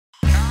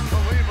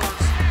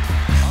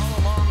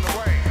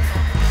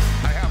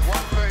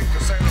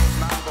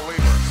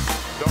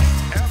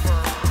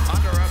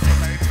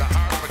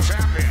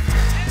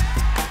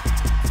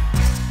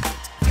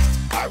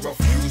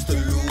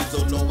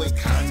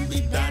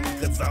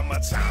cause I'm a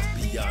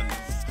champion.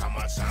 I'm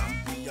a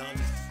champion.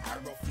 I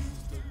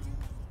refuse to lose.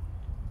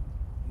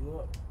 You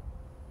up?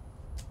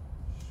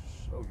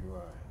 Show you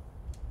right.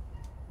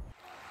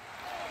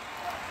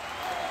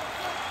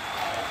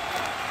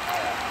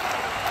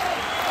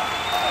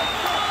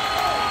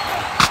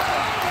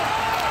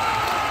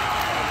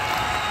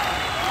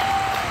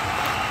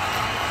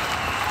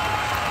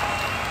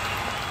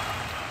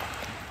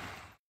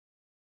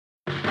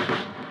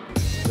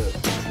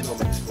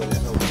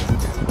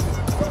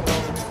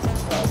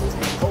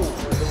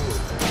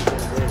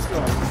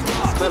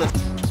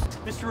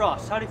 Mr.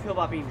 Ross, how do you feel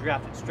about being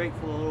drafted straight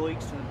from the little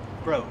leagues to the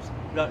pros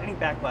without any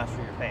backlash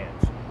from your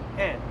fans?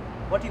 And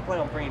what do you plan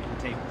on bringing to the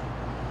table?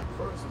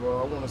 First of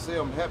all, I want to say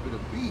I'm happy to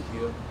be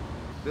here.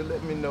 They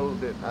let me know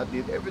that I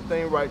did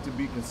everything right to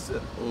be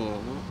considered.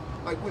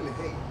 Like Whitney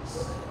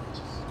Hayes,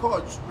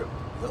 Card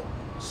Stripper,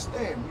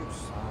 Stan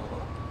Ross.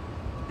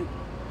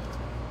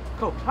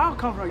 Coach, how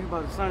confident are you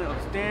about the signing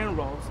of Stan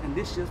Ross and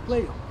this year's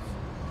playoffs?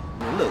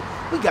 Man, look,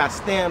 we got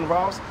Stan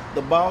Ross,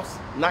 the boss,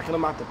 knocking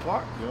them out the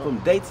park from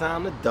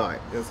daytime to dark.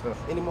 Yes, sir.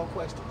 Any more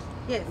questions?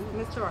 Yes,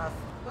 Mr. Ross.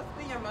 What's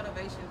been your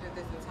motivation through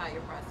this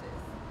entire process?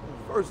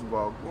 First of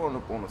all, growing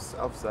up on the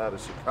south side of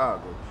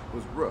Chicago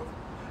was rough.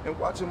 And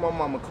watching my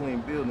mama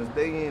clean buildings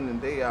day in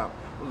and day out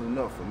was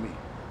enough for me.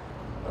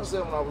 I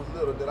said when I was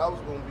little that I was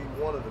going to be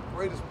one of the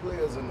greatest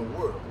players in the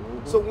world.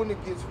 So when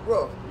it gets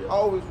rough, I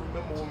always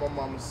remember what my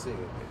mama said.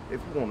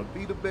 If you want to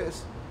be the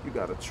best, you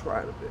got to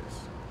try the best.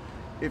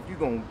 If you're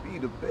going to be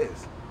the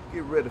best,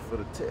 get ready for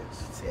the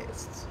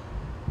tests.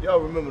 Y'all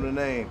remember the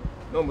name,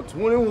 number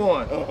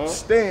 21,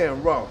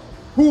 Stan Ross.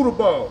 Who the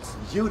boss?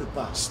 You the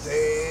boss.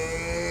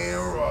 Stan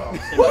Ross.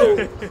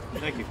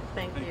 Thank you.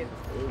 Thank you.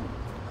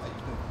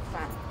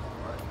 Fine.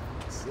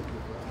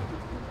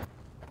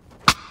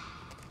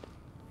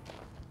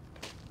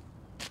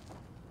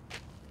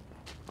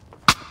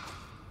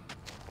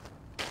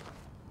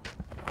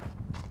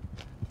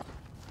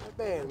 Not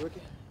bad,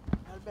 Rookie.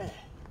 Not bad.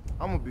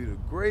 I'm gonna be the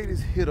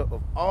greatest hitter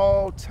of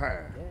all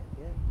time.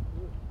 Yeah.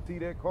 See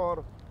that,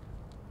 Carter?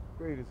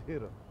 Greatest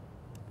hitter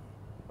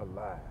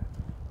alive.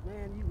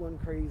 Man, you one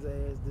crazy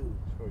ass dude.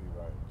 Show you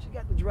right. She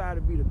got the drive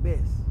to be the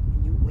best,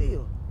 and you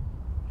will.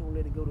 Don't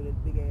let it go to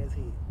that big ass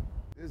head.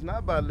 It's not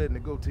about letting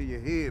it go to your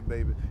head,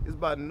 baby. It's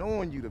about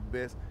knowing you the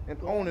best and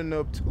owning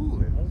up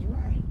to it. That's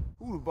right.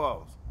 Who the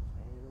boss?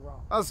 Stan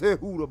Ross. I said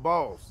who the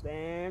boss?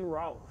 Stan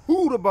Ross.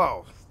 Who the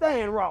boss?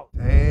 Stan Ross.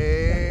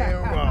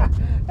 Stan Ross.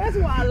 That's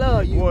why I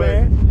love you, Boy,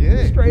 man.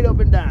 yeah. Straight up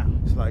and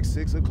down. It's like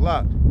 6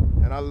 o'clock,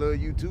 and I love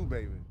you too,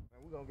 baby. Man,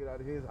 we're gonna get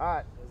out of here. It's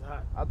hot. It's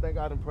hot. I think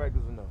I done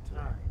practiced enough today.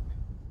 All right.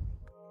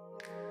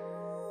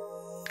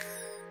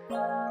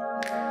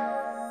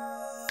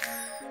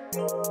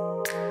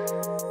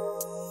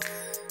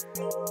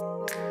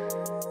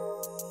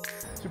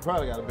 She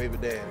probably got a baby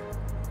daddy.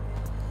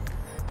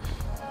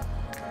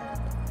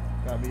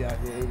 Got me out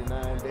here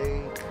 89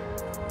 days.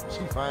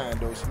 She fine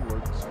though, she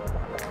working.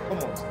 Come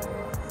on, Stan.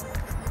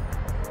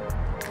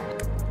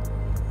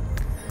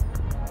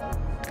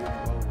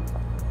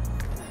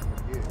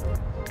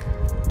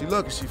 She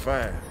lucky she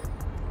fine.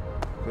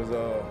 Cause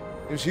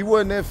if she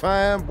wasn't that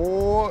fine,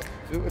 boy,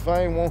 if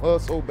I ain't want her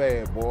so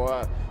bad,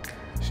 boy,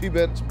 she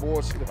better,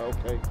 boy, she,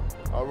 okay,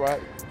 all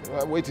right.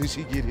 Wait till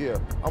she get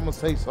here. I'm gonna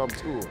say something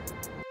to her.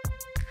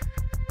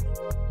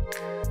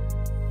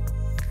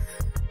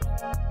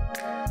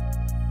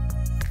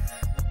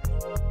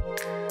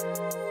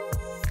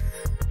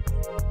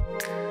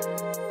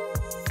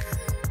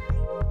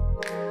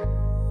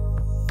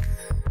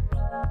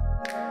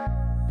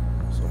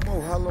 So,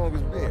 Mo, how long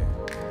it's been?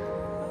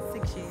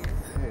 6 years.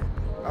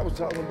 I was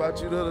talking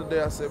about you the other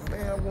day. I said,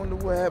 man, I wonder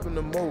what happened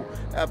to Mo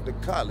after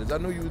college. I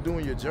know you were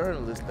doing your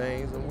journalist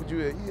things, and would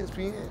you at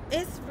ESPN?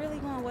 It's really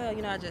going well.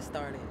 You know, I just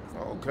started.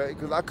 Okay,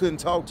 because I couldn't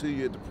talk to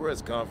you at the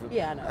press conference.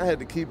 Yeah, I know. I had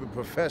to keep it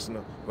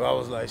professional, but I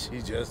was like,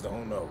 she just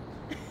don't know.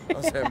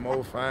 I said,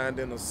 Mo fine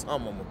in the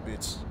summer, my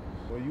bitch.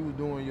 Well, you were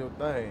doing your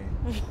thing.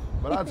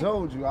 But I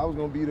told you I was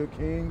going to be the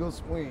king of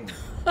swing.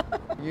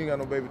 You ain't got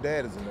no baby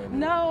daddies in there.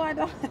 No, I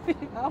don't have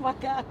any. Oh, my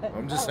God.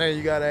 I'm just saying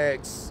you got to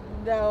ask.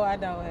 No, I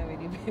don't have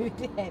any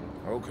baby daddy.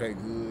 Okay,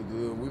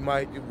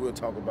 good. We'll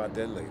talk about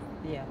that later.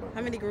 Yeah.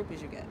 How many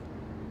groupies you got?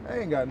 I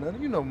ain't got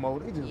nothing. You know, Mo,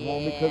 they just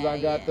want me because I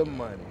got the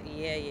money.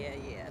 Yeah.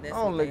 That's I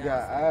only what they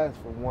got all say. eyes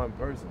for one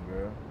person,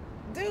 girl.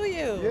 Do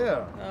you?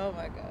 Yeah. Oh,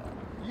 my God.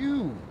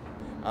 You.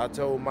 I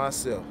told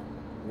myself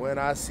when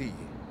I see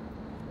you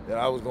that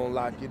I was gonna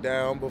lock you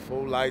down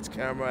before lights,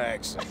 camera,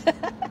 action.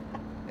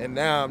 And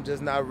now I'm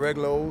just not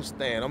regular old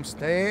Stan. I'm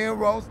Stan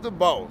Ross the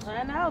boss.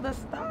 I know, the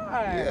star.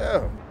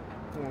 Yeah.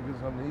 You wanna get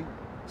something to eat?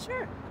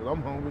 Sure. Cause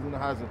I'm hungry in the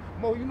house.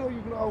 Mo, you know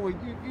you can always,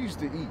 you used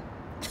to eat.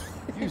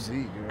 You used to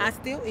eat, girl. I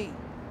still eat.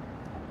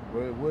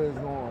 Where's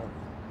going?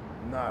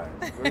 Nah,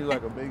 it's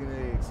like a bacon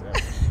and egg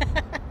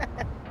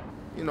sandwich.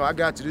 You know, I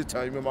got you this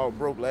time. You remember I was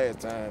broke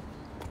last time.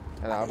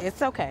 And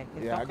It's okay.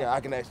 It's okay. I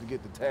can actually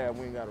get the tab.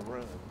 We ain't got to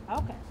run.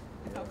 Okay.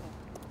 Yeah. Okay.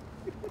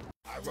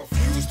 I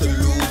refuse to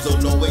lose, oh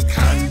no it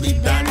can't be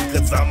done,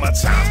 cause I'm a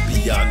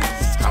champion.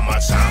 I'm a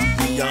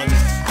champion.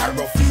 I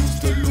refuse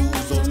to lose.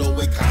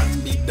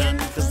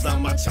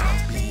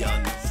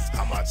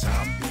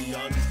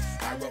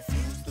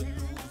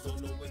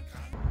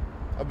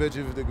 I bet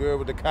you if the girl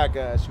with the cock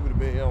eyes, she would have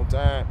been here on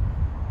time.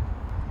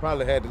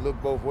 Probably had to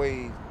look both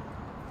ways.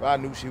 But I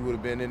knew she would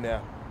have been in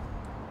there.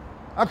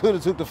 I could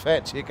have took the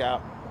fat chick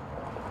out.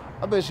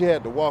 I bet she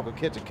had to walk or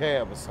catch a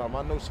cab or something.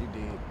 I know she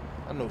did.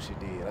 I know she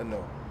did. I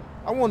know.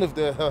 I wonder if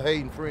they're her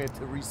hating friend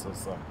Teresa or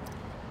something.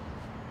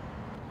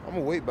 I'm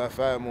gonna wait by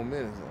 5 more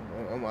minutes.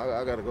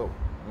 I gotta go.